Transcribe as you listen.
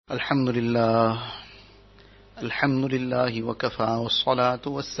الحمد لله الحمد لله وكفى والصلاة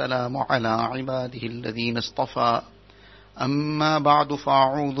والسلام على عباده الذين اصطفى أما بعد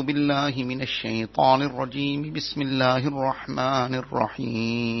فأعوذ بالله من الشيطان الرجيم بسم الله الرحمن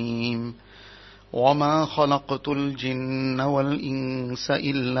الرحيم وما خلقت الجن والإنس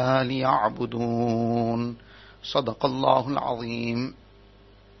إلا ليعبدون صدق الله العظيم.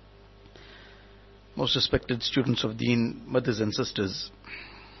 Most respected students of Deen, mothers and sisters,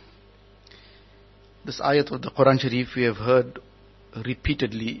 this ayat of the Quran Sharif we have heard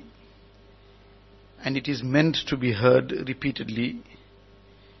repeatedly, and it is meant to be heard repeatedly.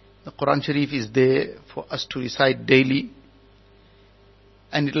 The Quran Sharif is there for us to recite daily,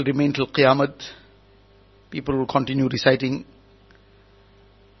 and it will remain till Qiyamah. People will continue reciting,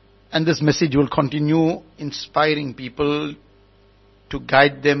 and this message will continue inspiring people, to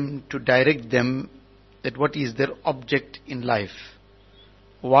guide them, to direct them, that what is their object in life.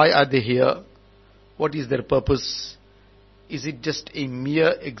 Why are they here? What is their purpose? Is it just a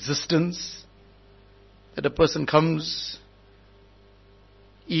mere existence that a person comes,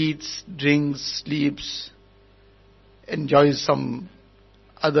 eats, drinks, sleeps, enjoys some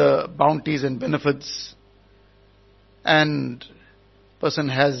other bounties and benefits, and person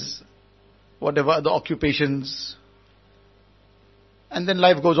has whatever other occupations, and then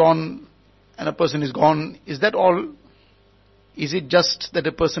life goes on and a person is gone? Is that all? Is it just that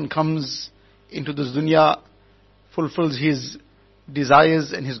a person comes into this dunya, fulfills his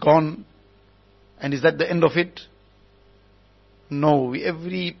desires and he's gone, and is that the end of it? No,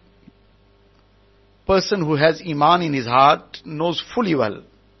 every person who has Iman in his heart knows fully well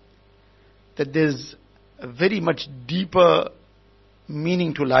that there's a very much deeper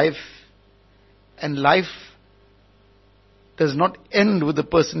meaning to life, and life does not end with the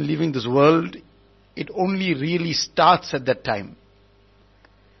person leaving this world. It only really starts at that time.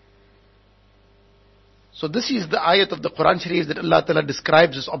 So this is the ayat of the Quran Sharif that Allah Ta'ala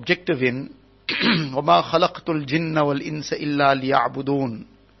describes His objective in وَمَا خَلَقْتُ الْجِنَّ وَالْإِنسَ إِلَّا لِيَعْبُدُونَ,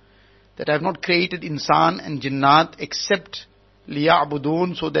 that I have not created insan and jinnat except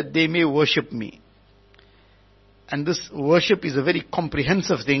لِيَعْبُدُونَ, so that they may worship me. And this worship is a very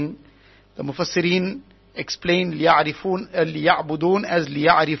comprehensive thing. The Mufassirin explain لِيَعْبُدُونَ as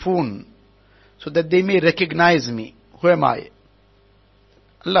لِيَعْرِفُونَ, so that they may recognize me. Who am I?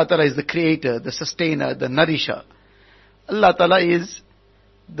 Allah Ta'ala is the creator, the sustainer, the nourisher. Allah Ta'ala is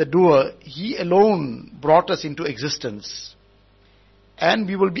the doer. He alone brought us into existence. And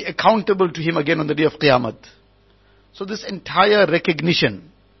we will be accountable to Him again on the day of Qiyamah. So this entire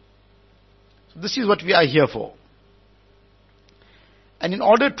recognition, this is what we are here for. And in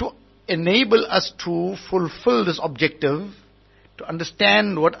order to enable us to fulfill this objective, to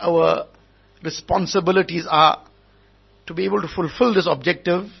understand what our responsibilities are, to be able to fulfill this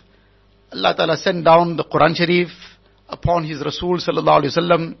objective, Allah Ta'ala sent down the Quran Sharif upon His Rasul Sallallahu Alaihi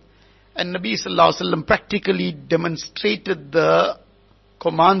Wasallam, and Nabi Sallallahu Alaihi Wasallam practically demonstrated the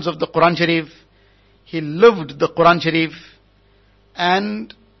commands of the Quran Sharif. He lived the Quran Sharif,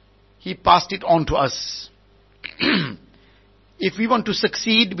 and He passed it on to us. If we want to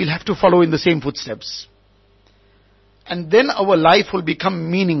succeed, we'll have to follow in the same footsteps. And then our life will become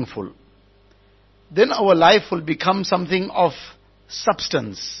meaningful. Then our life will become something of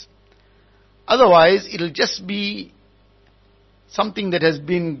substance. Otherwise, it'll just be something that has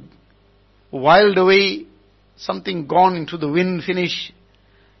been whiled away, something gone into the wind, finish,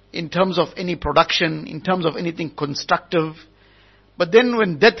 in terms of any production, in terms of anything constructive. But then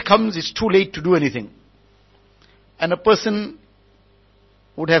when death comes, it's too late to do anything. And a person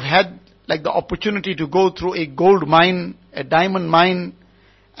would have had like the opportunity to go through a gold mine, a diamond mine,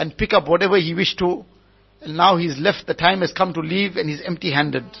 and pick up whatever he wished to, and now he's left, the time has come to leave, and he's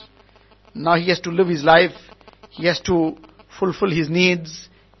empty-handed. Now he has to live his life, he has to fulfill his needs,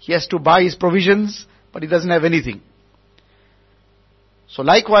 he has to buy his provisions, but he doesn't have anything. So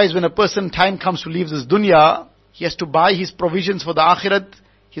likewise, when a person time comes to leave this dunya, he has to buy his provisions for the akhirat,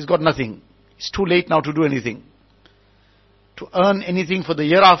 he's got nothing. It's too late now to do anything. To earn anything for the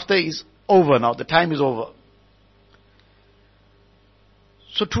year after is over now, the time is over.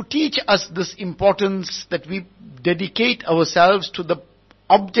 So to teach us this importance that we dedicate ourselves to the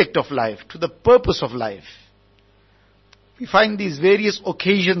object of life, to the purpose of life, we find these various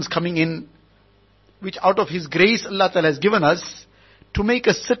occasions coming in, which out of His grace Allah Ta'ala has given us, to make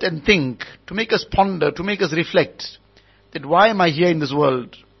us sit and think, to make us ponder, to make us reflect, that why am I here in this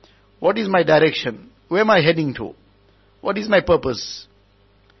world? What is my direction? Where am I heading to? What is my purpose?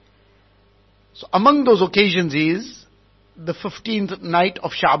 So among those occasions is the 15th night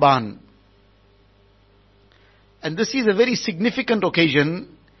of Sha'ban. And this is a very significant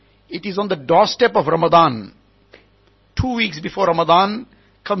occasion it is on the doorstep of Ramadan. 2 weeks before Ramadan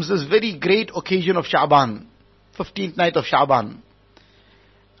comes this very great occasion of Sha'ban, 15th night of Sha'ban.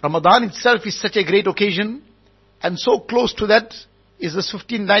 Ramadan itself is such a great occasion, and so close to that is this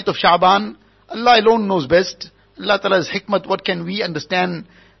 15th night of Sha'ban. Allah alone knows best. Allah Ta'ala's hikmat, what can we understand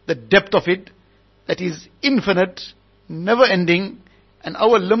the depth of it? That is infinite, never ending, and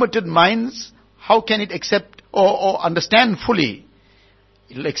our limited minds, how can it accept or understand fully?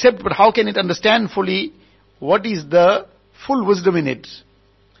 It will accept, but how can it understand fully what is the full wisdom in it?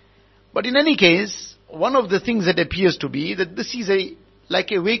 But in any case, one of the things that appears to be that this is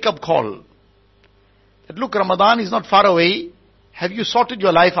like a wake-up call. That look, Ramadan is not far away. Have you sorted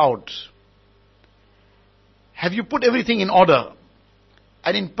your life out? Have you put everything in order?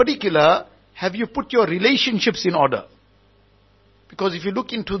 And in particular, have you put your relationships in order? Because if you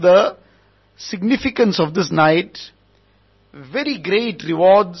look into the significance of this night, very great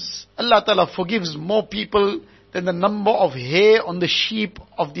rewards. Allah Ta'ala forgives more people than the number of hair on the sheep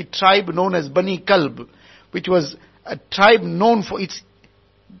of the tribe known as Bani Kalb, which was a tribe known for its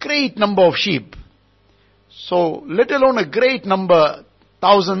great number of sheep. So, let alone a great number,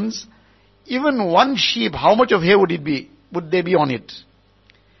 thousands, even one sheep, how much of hair would there be on it?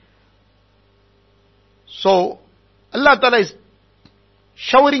 So, Allah Ta'ala is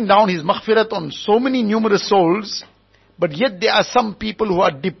showering down His maghfirat on so many numerous souls, but yet there are some people who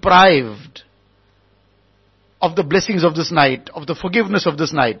are deprived of the blessings of this night, of the forgiveness of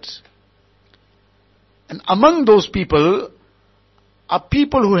this night. And among those people are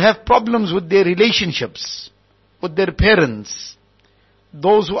people who have problems with their relationships, with their parents.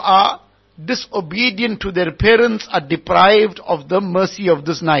 Those who are disobedient to their parents are deprived of the mercy of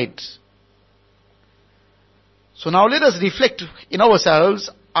this night. So now let us reflect in ourselves.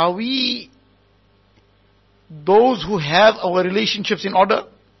 Are we those who have our relationships in order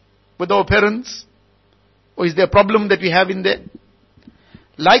with our parents? Or is there a problem that we have in there?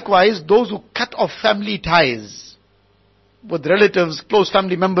 Likewise, those who cut off family ties with relatives, close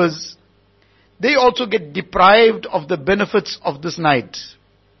family members, they also get deprived of the benefits of this night.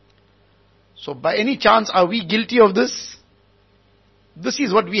 So by any chance, are we guilty of this? This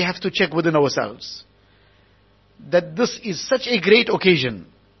is what we have to check within ourselves. That this is such a great occasion,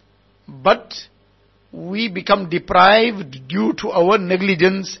 but we become deprived due to our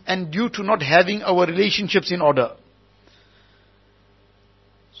negligence and due to not having our relationships in order.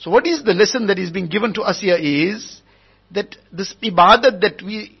 So what is the lesson that is being given to us here is that this ibadat that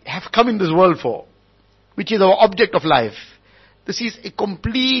we have come in this world for, which is our object of life, this is a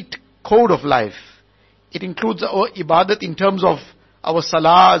complete code of life. It includes our ibadat in terms of our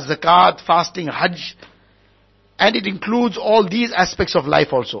salah, zakat, fasting, hajj, and it includes all these aspects of life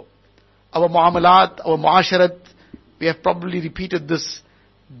also. Our muamalat, our muasharat, we have probably repeated this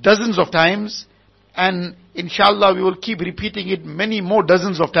dozens of times, and inshallah we will keep repeating it many more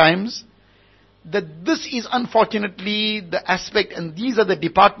dozens of times, that this is unfortunately the aspect and these are the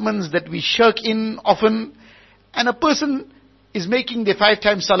departments that we shirk in often, and a person is making their 5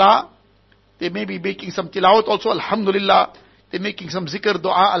 times salah, they may be making some tilawat also, alhamdulillah, they're making some zikr,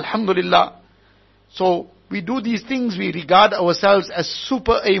 dua, alhamdulillah. So, we do these things, we regard ourselves as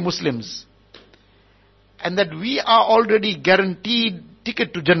super A Muslims. And that we are already guaranteed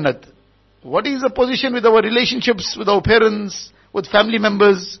ticket to Jannat. What is the position with our relationships with our parents, with family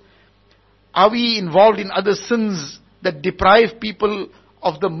members? Are we involved in other sins that deprive people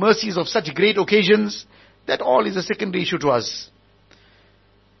of the mercies of such great occasions? That all is a secondary issue to us.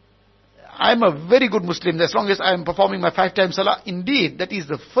 I'm a very good Muslim as long as I am performing my 5 times salah. Indeed, that is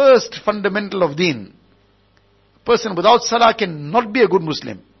the first fundamental of deen. Person without salah cannot be a good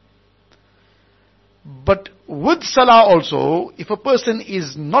Muslim. But with salah also, if a person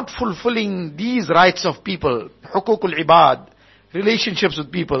is not fulfilling these rights of people, hukukul ibad, relationships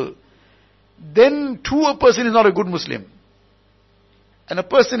with people, then too a person is not a good Muslim. And a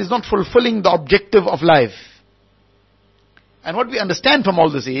person is not fulfilling the objective of life. And what we understand from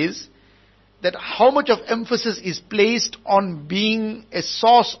all this is that how much of emphasis is placed on being a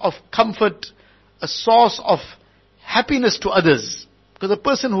source of comfort, a source of happiness to others. Because a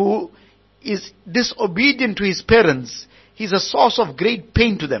person who is disobedient to his parents, he's a source of great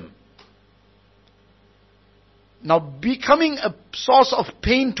pain to them. Now, becoming a source of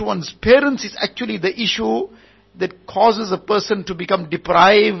pain to one's parents is actually the issue that causes a person to become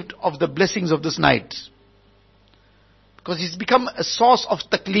deprived of the blessings of this night. Because he's become a source of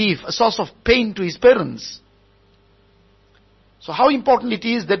taklif, a source of pain to his parents. So how important it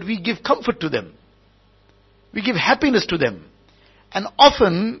is that we give comfort to them. We give happiness to them. And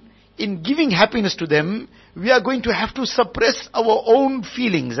often, in giving happiness to them, we are going to have to suppress our own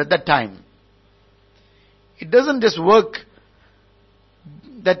feelings at that time. It doesn't just work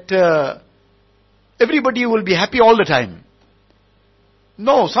that everybody will be happy all the time.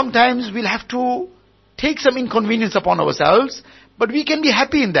 No, sometimes we'll have to take some inconvenience upon ourselves, but we can be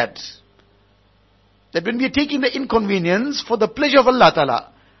happy in that. That when we are taking the inconvenience for the pleasure of Allah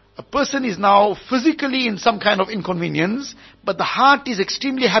Ta'ala, a person is now physically in some kind of inconvenience, but the heart is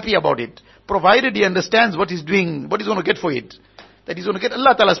extremely happy about it, provided he understands what he's doing, what he's going to get for it, that he's going to get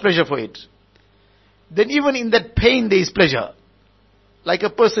Allah Ta'ala's pleasure for it. Then even in that pain there is pleasure. Like a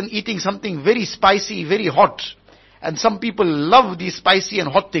person eating something very spicy, very hot, and some people love these spicy and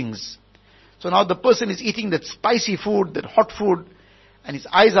hot things. So now the person is eating that spicy food, that hot food, and his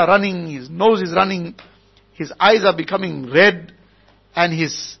eyes are running, his nose is running, his eyes are becoming red, and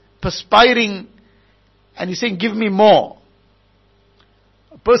he's perspiring, and he's saying, give me more.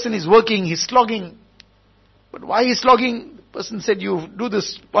 A person is working, he's slogging. But why he's slogging? The person said, you do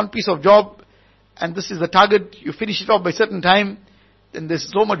this one piece of job, and this is the target, you finish it off by a certain time, then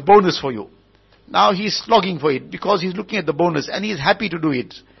there's so much bonus for you. Now he's slogging for it, because he's looking at the bonus, and he's happy to do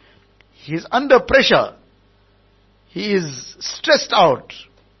it. He's under pressure. He is stressed out.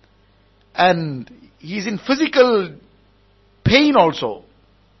 And he's in physical pain also.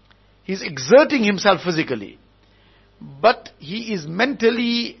 He's exerting himself physically. But he is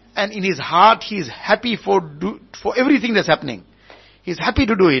mentally and in his heart, he is happy for everything that's happening. He's happy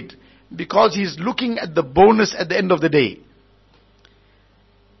to do it because he's looking at the bonus at the end of the day.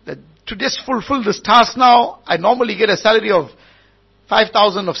 That to just fulfill this task now, I normally get a salary of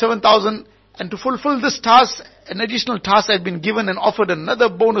 5,000 or 7,000, and to fulfill this task, an additional task I've been given and offered another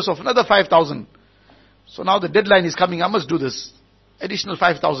bonus of another 5,000. So now the deadline is coming, I must do this. Additional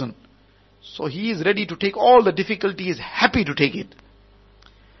 5,000. So he is ready to take all the difficulty, he is happy to take it.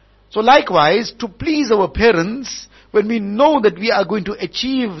 So likewise, to please our parents, when we know that we are going to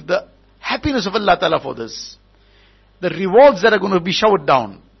achieve the happiness of Allah Ta'ala for this, the rewards that are going to be showered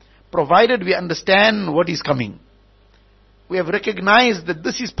down, provided we understand what is coming. We have recognized that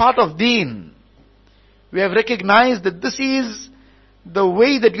this is part of deen. We have recognized that this is the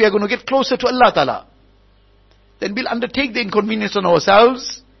way that we are going to get closer to Allah Ta'ala. Then we'll undertake the inconvenience on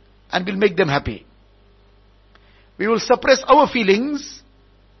ourselves and we'll make them happy. We will suppress our feelings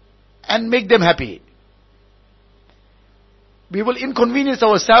and make them happy. We will inconvenience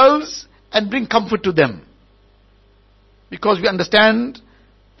ourselves and bring comfort to them. Because we understand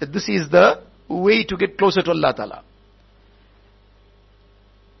that this is the way to get closer to Allah Ta'ala.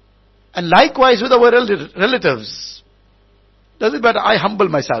 And likewise with our relatives. Doesn't matter, I humble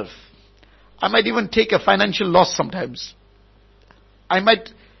myself. I might even take a financial loss sometimes. I might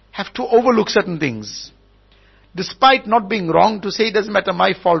have to overlook certain things. Despite not being wrong, to say it doesn't matter,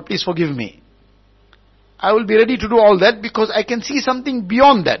 my fault, please forgive me. I will be ready to do all that because I can see something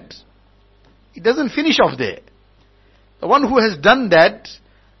beyond that. It doesn't finish off there. The one who has done that,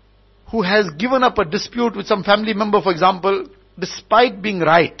 who has given up a dispute with some family member, for example, despite being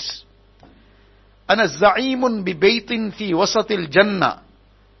right. أنا زعيم ببيت في وسط الجنة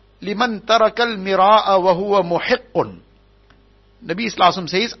لمن ترك المراء وهو محق. Nabi Sallallahu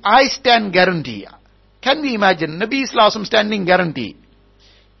says, I stand guarantee. Can we imagine Nabi Sallallahu standing guarantee?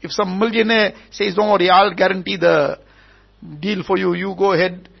 If some millionaire says, don't worry, I'll guarantee the deal for you, you go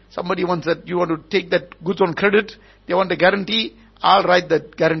ahead. Somebody wants that, you want to take that goods on credit, they want a guarantee, I'll write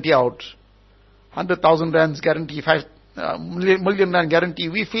that guarantee out. 100,000 rands guarantee, 5 million rand guarantee.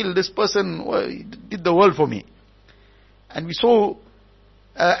 We feel this person did the world for me. And we so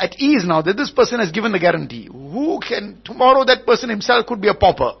at ease now that this person has given the guarantee. Tomorrow that person himself could be a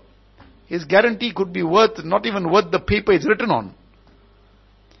pauper. His guarantee could be not even worth the paper it's written on.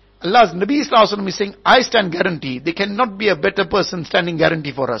 Allah's Nabi Sallallahu Alaihi Wasallam is saying, I stand guarantee. There cannot be a better person standing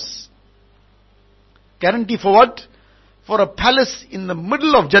guarantee for us. Guarantee for what? For a palace in the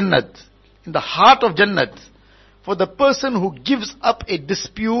middle of Jannat, in the heart of Jannat, for the person who gives up a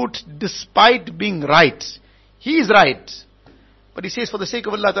dispute despite being right. He is right. But he says, for the sake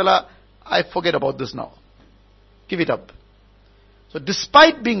of Allah Ta'ala, I forget about this now. Give it up. So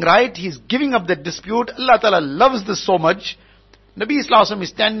despite being right, he is giving up that dispute. Allah Ta'ala loves this so much. Nabi Sallallahu is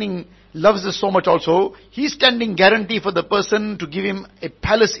standing, loves this so much also. He is standing guarantee for the person to give him a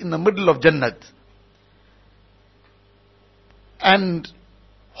palace in the middle of Jannat. And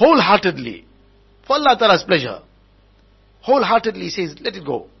wholeheartedly, for Allah Ta'ala's pleasure, wholeheartedly says, let it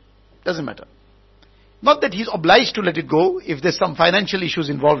go. Doesn't matter. Not that he's obliged to let it go if there's some financial issues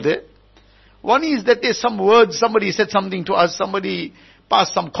involved there. One is that there's some words, somebody said something to us, somebody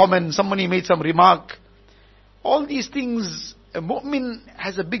passed some comment, somebody made some remark. All these things A mu'min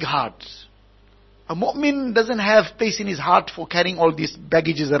has a big heart. A mu'min doesn't have place in his heart for carrying all these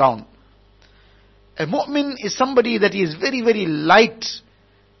baggages around. A mu'min is somebody that is very, very light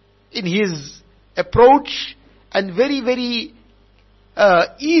in his approach and very, very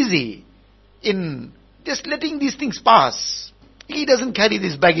easy in just letting these things pass. He doesn't carry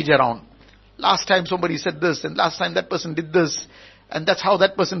this baggage around. Last time somebody said this, and last time that person did this, and that's how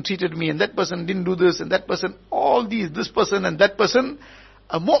that person treated me, and that person didn't do this, and that person, all these, this person and that person.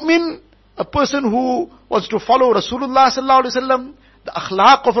 A mu'min, a person who wants to follow Rasulullah sallallahu alaihi wasallam, the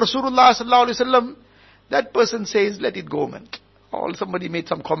akhlaq of Rasulullah sallallahu alaihi wasallam, that person says, let it go, man. Or somebody made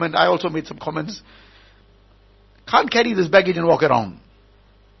some comment, I also made some comments. Can't carry this baggage and walk around.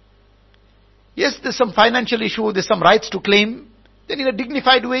 Yes, there's some financial issue, there's some rights to claim. Then in a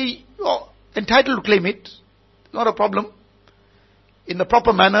dignified way, you're entitled to claim it. Not a problem. In the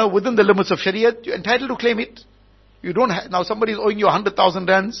proper manner, within the limits of Shariat, you're entitled to claim it. You don't now somebody is owing you 100,000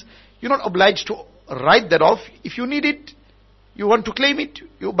 rands, you're not obliged to write that off. If you need it, you want to claim it,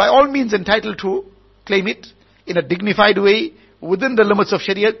 you're by all means entitled to claim it in a dignified way, within the limits of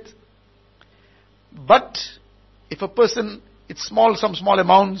Shariat. But, if a person, it's small, some small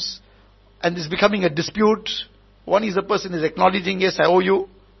amounts, and it's becoming a dispute, one is the person is acknowledging, yes, I owe you,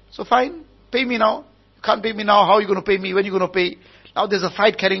 so fine, pay me now. You can't pay me now, how are you going to pay me, when are you going to pay? Now there's a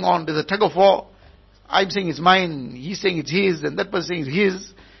fight carrying on, there's a tug of war. I'm saying it's mine, he's saying it's his, and that person saying it's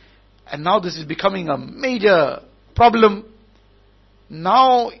his. And now this is becoming a major problem.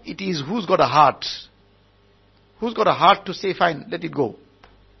 Now it is who's got a heart. Who's got a heart to say, fine, let it go.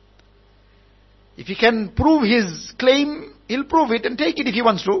 If he can prove his claim, he'll prove it and take it if he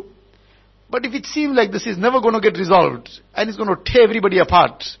wants to. But if it seems like this is never going to get resolved, and it's going to tear everybody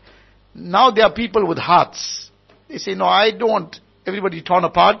apart, now there are people with hearts. They say, no, I don't want everybody torn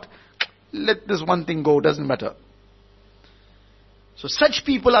apart. Let this one thing go, doesn't matter. So such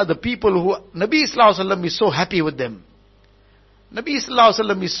people are the people who Nabi Sallallahu Alaihi Wasallam is so happy with them. Nabi Sallallahu Alaihi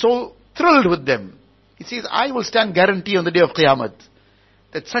Wasallam is so thrilled with them. He says, I will stand guarantee on the day of Qiyamah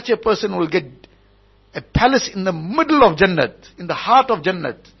that such a person will get a palace in the middle of Jannat, in the heart of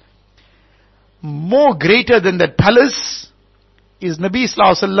Jannat. More greater than that palace is Nabi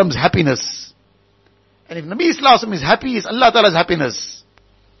Sallallahu Alaihi Wasallam's happiness. And if Nabi Sallallahu Alaihi Wasallam is happy, is Allah Ta'ala's happiness.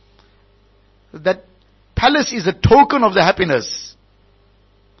 That palace is a token of the happiness.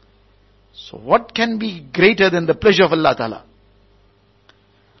 So what can be greater than the pleasure of Allah Ta'ala?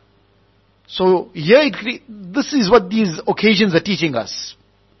 So here, this is what these occasions are teaching us.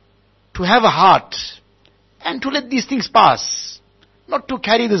 To have a heart and to let these things pass. Not to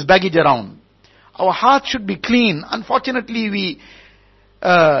carry this baggage around. Our heart should be clean. Unfortunately, we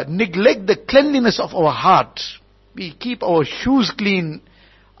neglect the cleanliness of our heart. We keep our shoes clean,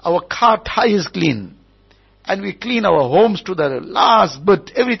 our car tires clean, and we clean our homes to the last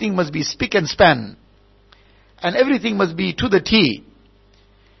bit. Everything must be spick and span, and everything must be to the T.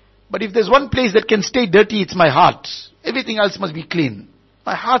 But if there's one place that can stay dirty, it's my heart. Everything else must be clean.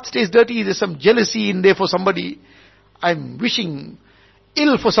 My heart stays dirty, there's some jealousy in there for somebody. I'm wishing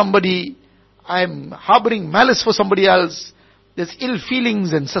ill for somebody. I'm harboring malice for somebody else. There's ill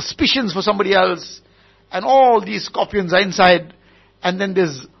feelings and suspicions for somebody else. And all these scorpions are inside. And then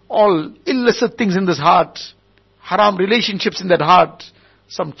there's all illicit things in this heart. Haram relationships in that heart.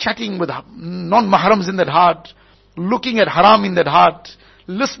 Some chatting with non-mahrams in that heart. Looking at haram in that heart.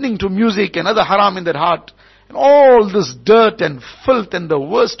 Listening to music and other haram in that heart. And all this dirt and filth and the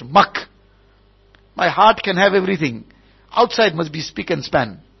worst muck. My heart can have everything. Outside must be spick and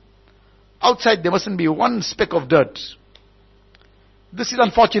span. Outside there mustn't be one speck of dirt. This is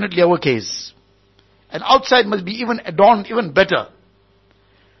unfortunately our case. And outside must be even adorned even better.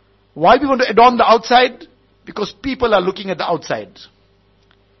 Why we want to adorn the outside? Because people are looking at the outside.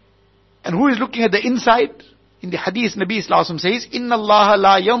 And who is looking at the inside? In the hadith, Nabi Sallallahu Alaihi Wasallam says, Inna Allah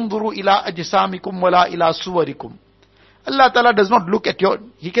la yanduru ila ajsamikum wa la ila suwarikum. Allah Ta'ala does not look at your,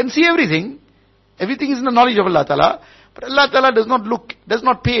 He can see everything. Everything is in the knowledge of Allah Ta'ala. But Allah Ta'ala does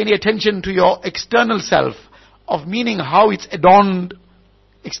not pay any attention to your external self, of meaning how it's adorned.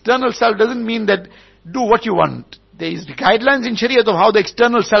 External self doesn't mean that do what you want. There is the guidelines in Shariah of how the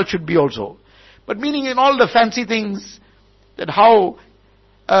external self should be also. But meaning in all the fancy things, that how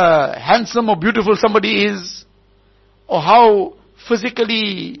handsome or beautiful somebody is, or how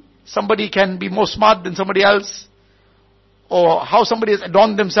physically somebody can be more smart than somebody else, or how somebody has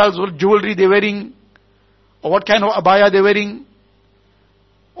adorned themselves, what jewelry they're wearing, or what kind of abaya they're wearing,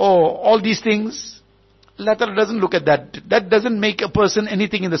 or all these things. Allah Ta'ala doesn't look at that. That doesn't make a person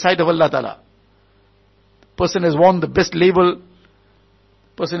anything in the sight of Allah Ta'ala. Person has worn the best label,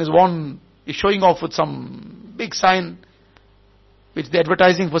 person is showing off with some big sign, which they're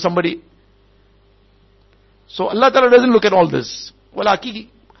advertising for somebody. So Allah Ta'ala doesn't look at all this. وَلَكِنْ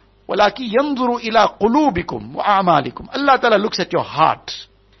يَنْظُرُ إِلَىٰ قُلُوبِكُمْ وَأَعْمَالِكُمْ. Allah Ta'ala looks at your heart.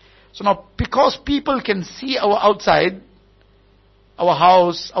 So now, because people can see our outside, our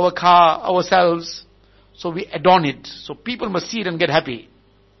house, our car, ourselves, so we adorn it. So people must see it and get happy.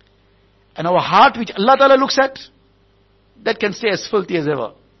 And our heart, which Allah Ta'ala looks at, that can stay as filthy as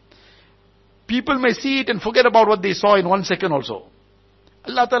ever. People may see it and forget about what they saw in 1 second also.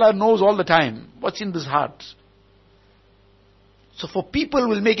 Allah Ta'ala knows all the time what's in this heart. So for people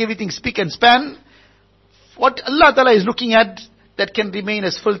will make everything spick and span. What Allah Ta'ala is looking at, that can remain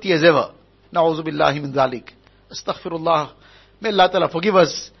as filthy as ever. Na'udhu billahi min dhalik. Astaghfirullah. May Allah Ta'ala forgive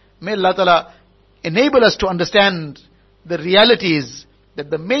us. May Allah Ta'ala enable us to understand the reality is that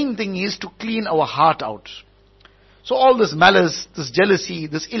the main thing is to clean our heart out. So all this malice, this jealousy,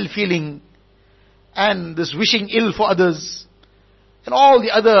 this ill feeling, and this wishing ill for others, and all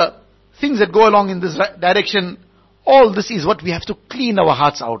the other things that go along in this direction, all this is what we have to clean our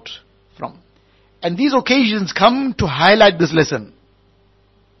hearts out from. And these occasions come to highlight this lesson.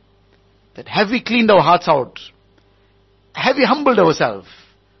 That have we cleaned our hearts out? Have we humbled ourselves?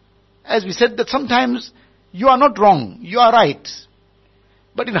 As we said that sometimes you are not wrong, you are right.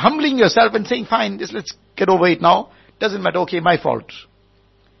 But in humbling yourself and saying, fine, just let's get over it now, doesn't matter, okay, my fault.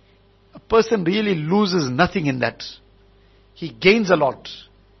 A person really loses nothing in that. He gains a lot.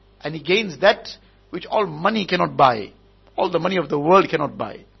 And he gains that which all money cannot buy. All the money of the world cannot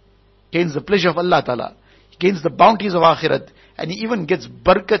buy. Gains the pleasure of Allah Ta'ala. He gains the bounties of Akhirat. And he even gets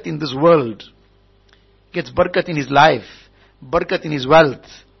barakat in this world. Gets barakat in his life. Barakat in his wealth.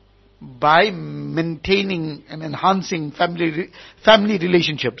 By maintaining and enhancing family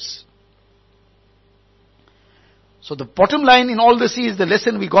relationships. So the bottom line in all this is, the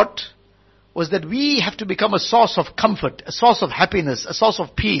lesson we got was that we have to become a source of comfort, a source of happiness, a source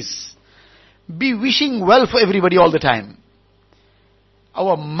of peace. Be wishing well for everybody all the time.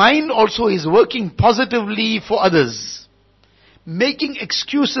 Our mind also is working positively for others, making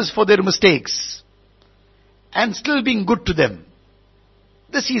excuses for their mistakes, and still being good to them.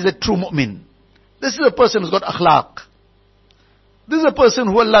 This is a true mu'min. This is a person who's got akhlaq. This is a person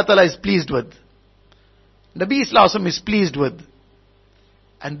who Allah Ta'ala is pleased with. Nabi Islam is pleased with.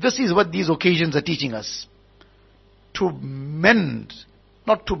 And this is what these occasions are teaching us. To mend,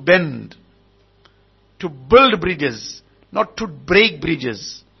 not to bend. To build bridges, not to break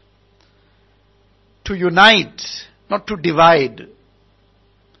bridges. To unite, not to divide.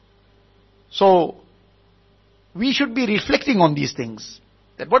 So, we should be reflecting on these things.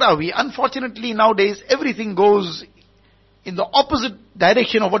 That what are we? Unfortunately nowadays everything goes in the opposite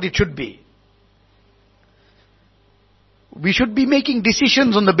direction of what it should be. We should be making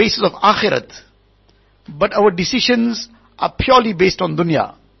decisions on the basis of akhirat. But our decisions are purely based on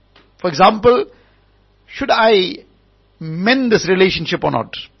dunya. For example, should I mend this relationship or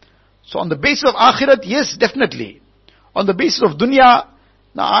not? So on the basis of akhirat, yes, definitely. On the basis of dunya,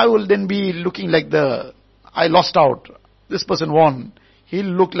 now I will then be looking like I lost out. This person won. He'll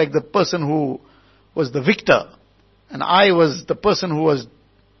look like the person who was the victor. And I was the person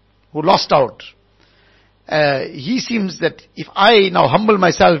who lost out. He seems that if I now humble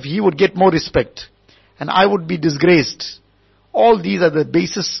myself, he would get more respect. And I would be disgraced. All these are the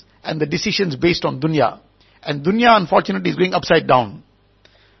basis and the decisions based on dunya. And dunya, unfortunately, is going upside down.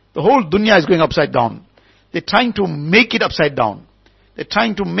 The whole dunya is going upside down. They're trying to make it upside down. They're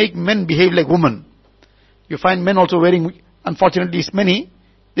trying to make men behave like women. You find men also wearing, unfortunately many,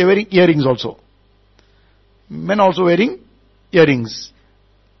 they're wearing earrings also. Men also wearing earrings.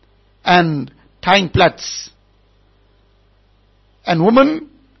 And tying plaits. And women,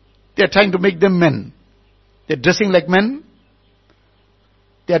 they're trying to make them men. They're dressing like men.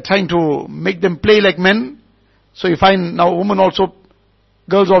 They're trying to make them play like men. So you find now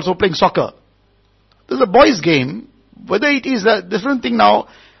girls also playing soccer. This is a boys' game. Whether it is a different thing now,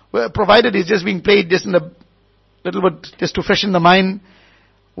 provided it's just being played just in a little bit, just to freshen the mind,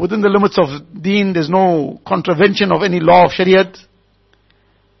 within the limits of deen, there's no contravention of any law of Shariat.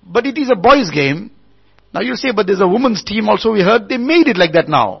 But it is a boys' game. Now you'll say, but there's a women's team also, we heard, they made it like that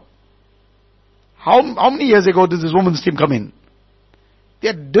now. How many years ago did this women's team come in? They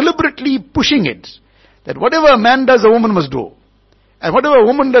are deliberately pushing it. That whatever a man does, a woman must do. And whatever a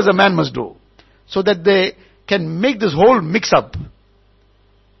woman does, a man must do. So that they can make this whole mix-up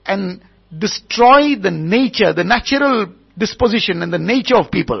and destroy the nature, the natural disposition and the nature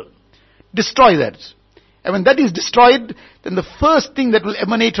of people. Destroy that. And when that is destroyed, then the first thing that will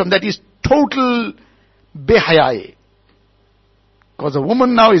emanate from that is total behayai. Because a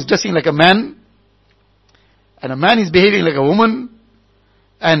woman now is dressing like a man, and a man is behaving like a woman,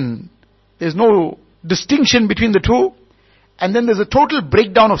 and there's no distinction between the two, and then there's a total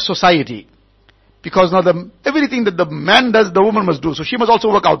breakdown of society. Because now everything that the man does, the woman must do. So she must also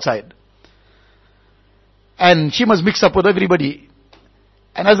work outside. And she must mix up with everybody.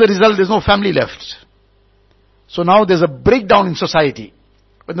 And as a result, there's no family left. So now there's a breakdown in society.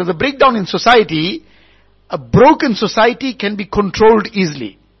 When there's a breakdown in society, a broken society can be controlled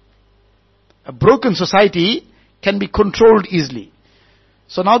easily. A broken society can be controlled easily.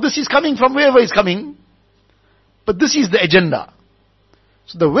 So now this is coming from wherever it's coming, but this is the agenda.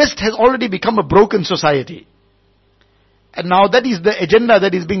 So the West has already become a broken society. And now that is the agenda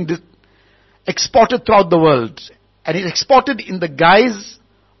that is being exported throughout the world. And it's exported in the guise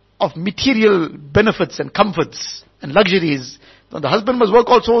of material benefits and comforts and luxuries. Now the husband must work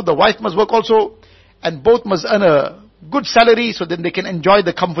also, the wife must work also, and both must earn a good salary so then they can enjoy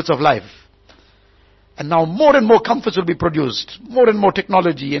the comforts of life. And now more and more comforts will be produced, more and more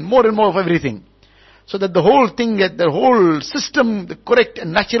technology and more of everything. So that the whole thing, the whole system, the correct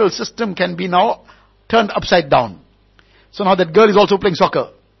and natural system can be now turned upside down. So now that girl is also playing soccer.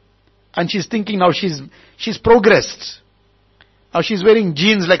 And she's thinking now she's progressed. Now she's wearing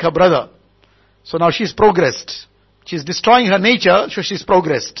jeans like her brother. So now she's progressed. She's destroying her nature, so she's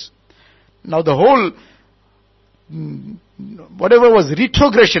progressed. Now the whole, whatever was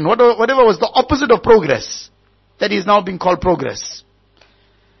retrogression, whatever was the opposite of progress, that is now being called progress.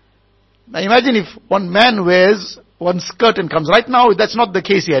 Now imagine if one man wears one skirt and comes. Right now that's not the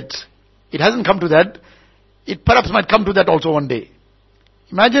case yet. It hasn't come to that. It perhaps might come to that also one day.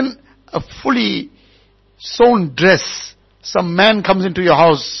 Imagine a fully sewn dress. Some man comes into your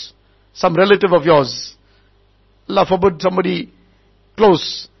house, some relative of yours, Allah forbid somebody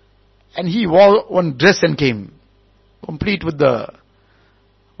close, and he wore one dress and came, complete with the,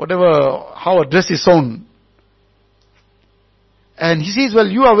 how a dress is sewn. And he says, well,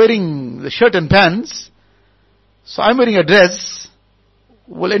 you are wearing the shirt and pants, so I'm wearing a dress.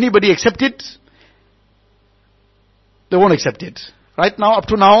 Will anybody accept it? They won't accept it. Right now, up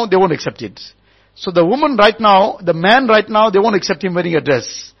to now, they won't accept it. So the woman right now, the man right now, they won't accept him wearing a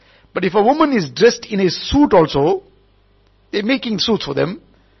dress. But if a woman is dressed in a suit also, they're making suits for them,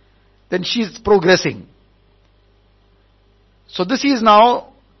 then she's progressing. So this is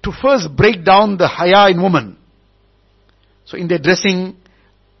now to first break down the haya in woman. So in their dressing,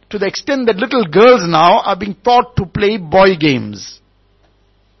 to the extent that little girls now are being taught to play boy games.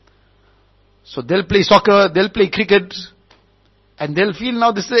 So they'll play soccer, they'll play cricket, and they'll feel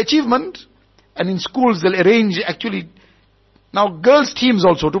now this is an achievement. And in schools they'll arrange actually now girls teams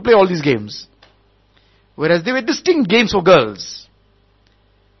also to play all these games. Whereas they were distinct games for girls.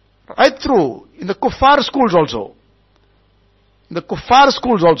 Right through, in the kuffar schools also. In the kuffar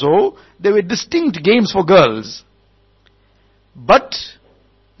schools also, there were distinct games for girls. But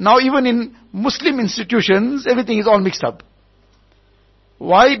now even in Muslim institutions, everything is all mixed up.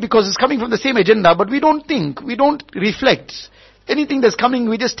 Why? Because it's coming from the same agenda, but we don't think, we don't reflect. Anything that's coming,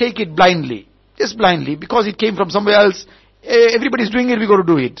 we just take it blindly. Just blindly, because it came from somewhere else. Everybody's doing it, we got to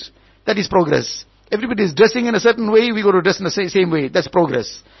do it. That is progress. Everybody is dressing in a certain way, we got to dress in the same way. That's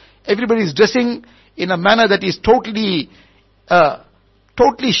progress. Everybody is dressing in a manner that is totally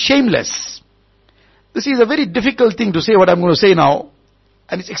shameless. This is a very difficult thing to say what I'm going to say now.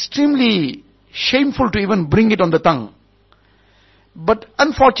 And it's extremely shameful to even bring it on the tongue. But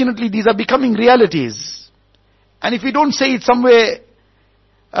unfortunately these are becoming realities. And if we don't say it somewhere,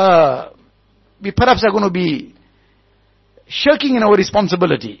 we perhaps are going to be shirking in our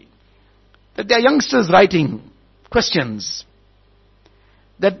responsibility. That there are youngsters writing questions.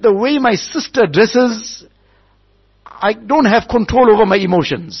 That the way my sister dresses, I don't have control over my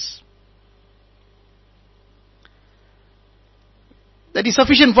emotions. That is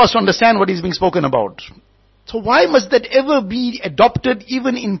sufficient for us to understand what is being spoken about. So why must that ever be adopted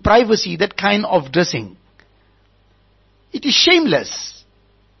even in privacy, that kind of dressing? It is shameless.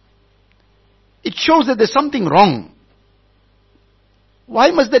 It shows that there's something wrong.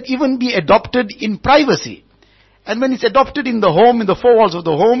 Why must that even be adopted in privacy? And when it's adopted in the home, in the four walls of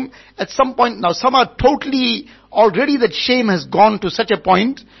the home, at some point, now some are totally, already that shame has gone to such a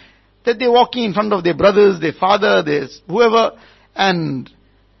point that they're walking in front of their brothers, their father, their whoever, and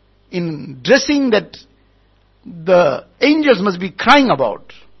in dressing that the angels must be crying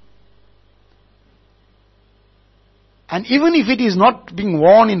about. And even if it is not being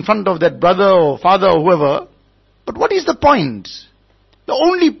worn in front of that brother or father or whoever, but what is the point? The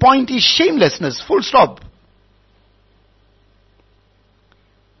only point is shamelessness, full stop.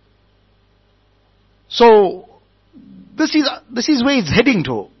 So, this is where it's heading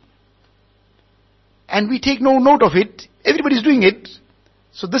to. And we take no note of it. Everybody's doing it.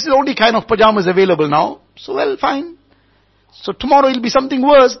 So this is the only kind of pajamas available now. So well, fine. So tomorrow it'll be something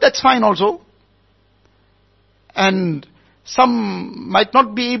worse, that's fine also. And some might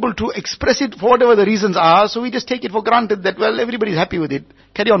not be able to express it for whatever the reasons are, so we just take it for granted that, well, everybody's happy with it,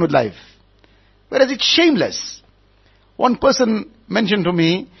 carry on with life. Whereas it's shameless. One person mentioned to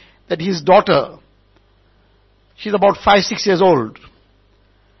me that his daughter, she's about 5-6 years old,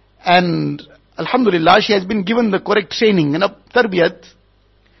 and Alhamdulillah, she has been given the correct training and a tarbiyat.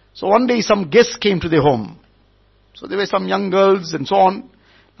 So one day some guests came to their home. So there were some young girls and so on.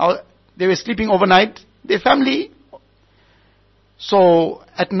 Now they were sleeping overnight, their family. So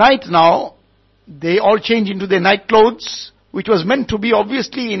at night now, they all change into their night clothes, which was meant to be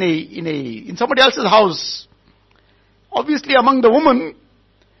obviously in somebody else's house. Obviously among the women,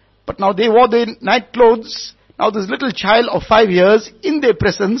 but now they wore their night clothes. Now this little child of 5 years, in their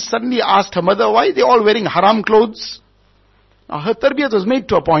presence, suddenly asked her mother, why are they all wearing haram clothes? Now her tarbiyat was made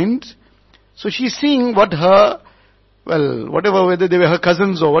to a point. So she's seeing what her, well, whatever, whether they were her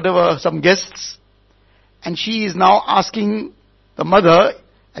cousins or whatever, some guests. And she is now asking the mother,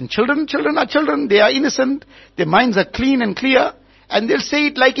 and children are children, they are innocent, their minds are clean and clear, and they'll say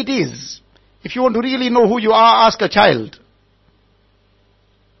it like it is. If you want to really know who you are, ask a child.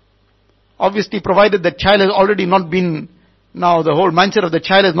 Obviously, provided that child has already not been, now the whole mindset of the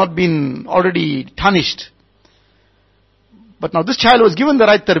child has not been already tarnished. But now this child was given the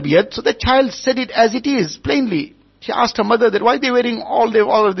right tarbiyat, so that child said it as it is, plainly. She asked her mother that why they wearing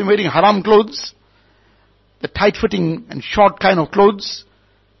all of them wearing haram clothes, the tight-fitting and short kind of clothes.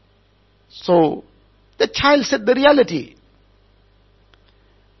 So the child said the reality.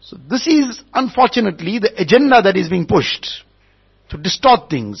 So this is unfortunately the agenda that is being pushed to distort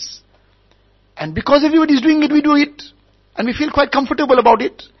things. And because everybody is doing it, we do it. And we feel quite comfortable about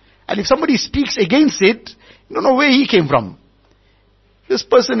it. And if somebody speaks against it, you don't know where he came from. This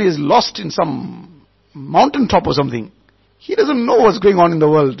person is lost in some mountaintop or something. He doesn't know what's going on in the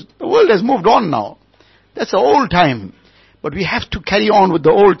world. The world has moved on now. That's the old time. But we have to carry on with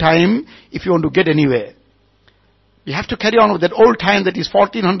the old time if you want to get anywhere. We have to carry on with that old time that is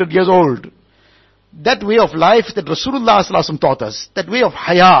 1400 years old. That way of life that Rasulullah sallallahu alaihi wasallam taught us. That way of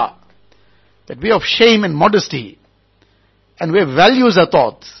haya. That way of shame and modesty. And where values are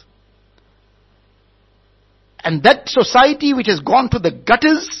taught. And that society which has gone to the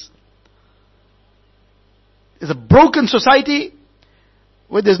gutters is a broken society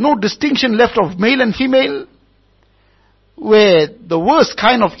where there's no distinction left of male and female, where the worst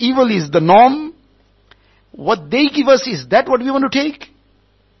kind of evil is the norm. What they give us, is that what we want to take?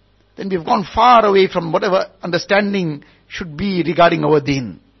 Then we've gone far away from whatever understanding should be regarding our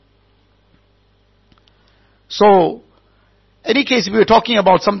deen. So, any case, we were talking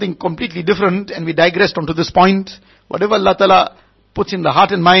about something completely different and we digressed onto this point. Whatever Allah Ta'ala puts in the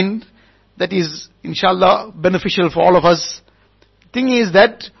heart and mind, that is inshallah beneficial for all of us. Thing is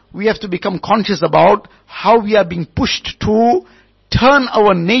that we have to become conscious about how we are being pushed to turn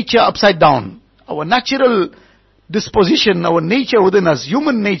our nature upside down. Our natural disposition, our nature within us,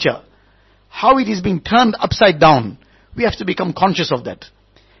 human nature, how it is being turned upside down. We have to become conscious of that.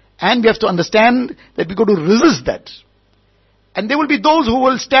 And we have to understand that we got to resist that. And there will be those who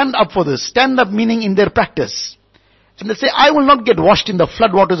will stand up for this. Stand up meaning in their practice. And they'll say, I will not get washed in the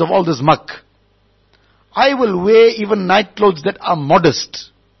floodwaters of all this muck. I will wear even night clothes that are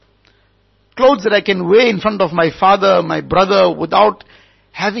modest. Clothes that I can wear in front of my father, my brother, without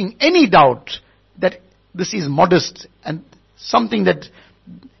having any doubt that this is modest and something that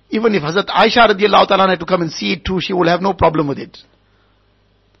even if Hazrat Aisha radiallahu ta'ala had to come and see it too, she will have no problem with it.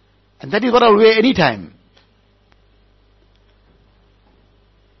 And that is what I will wear any time.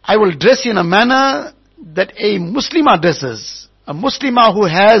 I will dress in a manner that a Muslimah dresses. A Muslimah who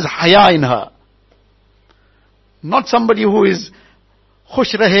has haya in her. Not somebody who is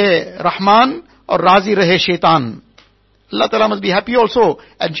khush rahe Rahman or razi rahe shaitan. Allah Ta'ala must be happy also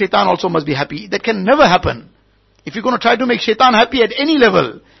and shaitan also must be happy. That can never happen. If you're going to try to make shaitan happy at any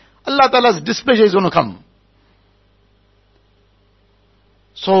level, Allah Ta'ala's displeasure is going to come.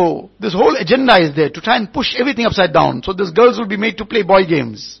 So this whole agenda is there to try and push everything upside down. So these girls will be made to play boy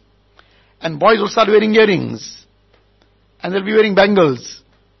games. And boys will start wearing earrings. And they'll be wearing bangles.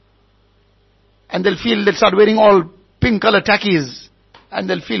 And they'll start wearing all pink color tackies. And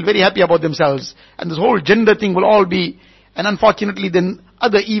they'll feel very happy about themselves. And this whole gender thing will all be, and unfortunately then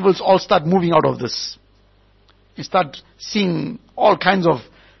other evils all start moving out of this. You start seeing all kinds of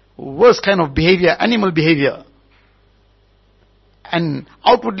worse kind of behavior, animal behavior. And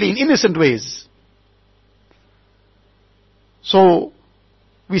outwardly in innocent ways. So,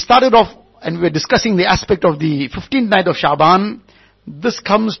 we started off and we were discussing the aspect of the 15th night of Sha'ban, This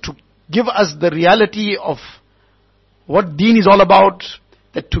comes to give us the reality of what deen is all about,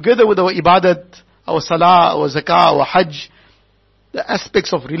 that together with our ibadat, our salah, our zakah, our hajj, the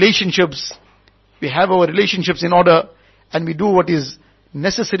aspects of relationships, we have our relationships in order, and we do what is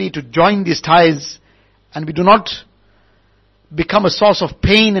necessary to join these ties, and we do not become a source of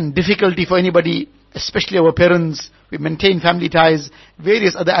pain and difficulty for anybody, especially our parents. We maintain family ties.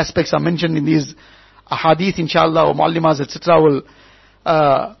 Various other aspects are mentioned in these ahadith, inshallah, or muallimas, etc. will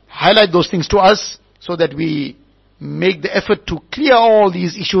highlight those things to us, so that we make the effort to clear all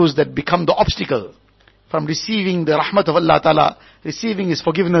these issues that become the obstacle from receiving the rahmat of Allah Ta'ala, receiving His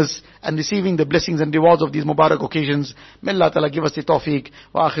forgiveness, and receiving the blessings and rewards of these Mubarak occasions. May Allah Ta'ala give us the tawfiq.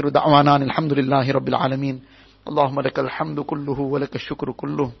 Wa akhiru da'wana alhamdulillahi rabbil alameen. Allahumma lakal hamdu kulluhu wa lakal shukru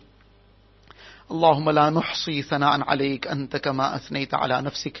kulluhu. اللهم لا نحصي ثناء عليك أنت كما أثنيت على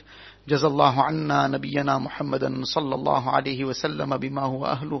نفسك جزا الله عنا نبينا محمدا صلى الله عليه وسلم بما هو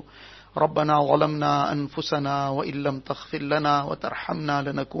أهله ربنا ظلمنا أنفسنا وإن لم تغفر لنا وترحمنا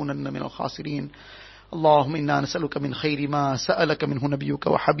لنكونن من الخاسرين اللهم إنا نسألك من خير ما سألك منه نبيك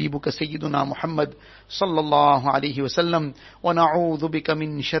وحبيبك سيدنا محمد صلى الله عليه وسلم ونعوذ بك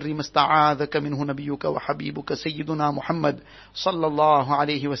من شر ما استعاذك منه نبيك وحبيبك سيدنا محمد صلى الله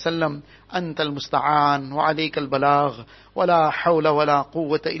عليه وسلم أنت المستعان وعليك البلاغ ولا حول ولا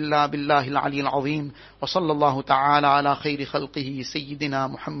قوة إلا بالله العلي العظيم وصلى الله تعالى على خير خلقه سيدنا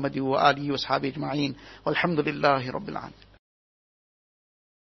محمد وآله وأصحابه أجمعين والحمد لله رب العالمين.